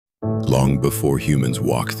Long before humans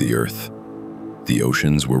walked the earth, the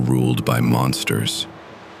oceans were ruled by monsters.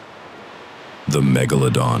 The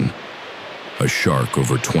Megalodon, a shark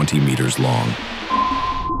over 20 meters long,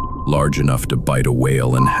 large enough to bite a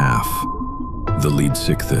whale in half. The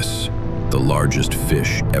Leedsichthys, the largest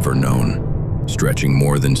fish ever known, stretching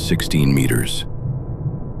more than 16 meters.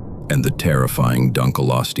 And the terrifying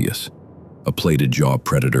Dunkleosteus, a plated jaw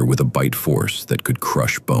predator with a bite force that could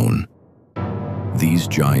crush bone. These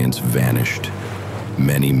giants vanished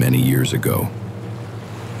many, many years ago.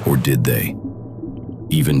 Or did they?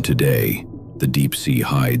 Even today, the deep sea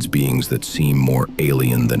hides beings that seem more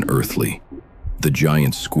alien than earthly. The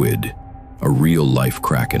giant squid, a real-life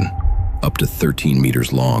kraken, up to 13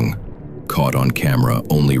 meters long, caught on camera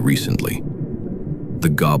only recently. The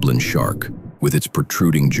goblin shark, with its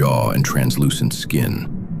protruding jaw and translucent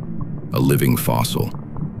skin, a living fossil.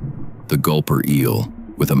 The Gulpereel,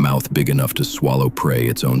 with a mouth big enough to swallow prey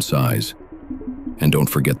its own size. And don't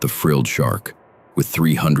forget the frilled shark, with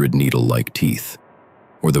 300 needle-like teeth.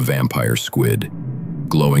 Or the vampire squid,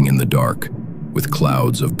 glowing in the dark, with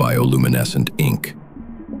clouds of bioluminescent ink.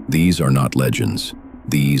 These are not legends.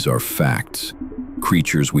 These are facts.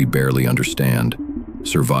 Creatures we barely understand,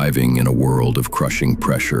 surviving in a world of crushing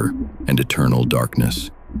pressure and eternal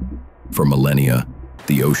darkness. For millennia,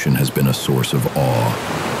 the ocean has been a source of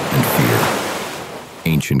awe and fear.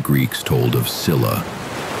 Ancient Greeks told of Scylla,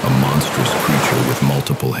 a monstrous creature with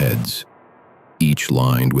multiple heads, each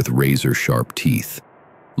lined with razor-sharp teeth,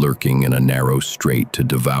 lurking in a narrow strait to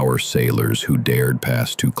devour sailors who dared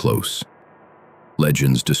pass too close.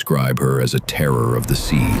 Legends describe her as a terror of the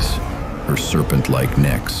seas, her serpent-like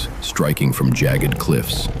necks striking from jagged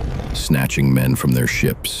cliffs, snatching men from their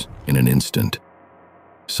ships in an instant.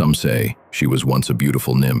 Some say she was once a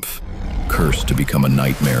beautiful nymph, cursed to become a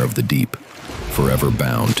nightmare of the deep, forever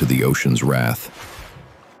bound to the ocean's wrath.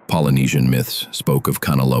 Polynesian myths spoke of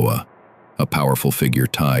Kanaloa, a powerful figure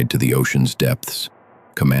tied to the ocean's depths,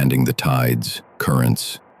 commanding the tides,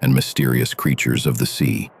 currents, and mysterious creatures of the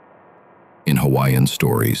sea. In Hawaiian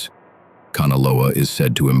stories, Kanaloa is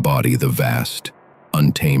said to embody the vast,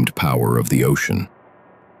 untamed power of the ocean,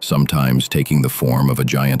 sometimes taking the form of a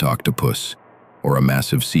giant octopus or a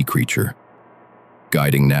massive sea creature,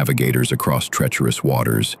 guiding navigators across treacherous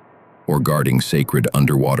waters or guarding sacred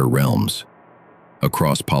underwater realms.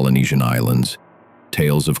 Across Polynesian islands,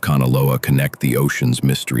 tales of Kanaloa connect the ocean's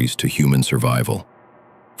mysteries to human survival,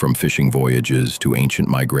 from fishing voyages to ancient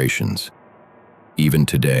migrations. Even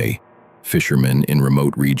today, fishermen in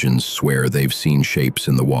remote regions swear they've seen shapes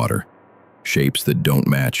in the water, shapes that don't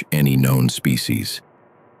match any known species.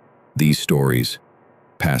 These stories,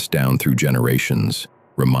 passed down through generations,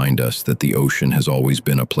 remind us that the ocean has always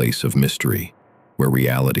been a place of mystery, where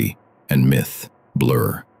reality and myth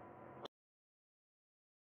blur.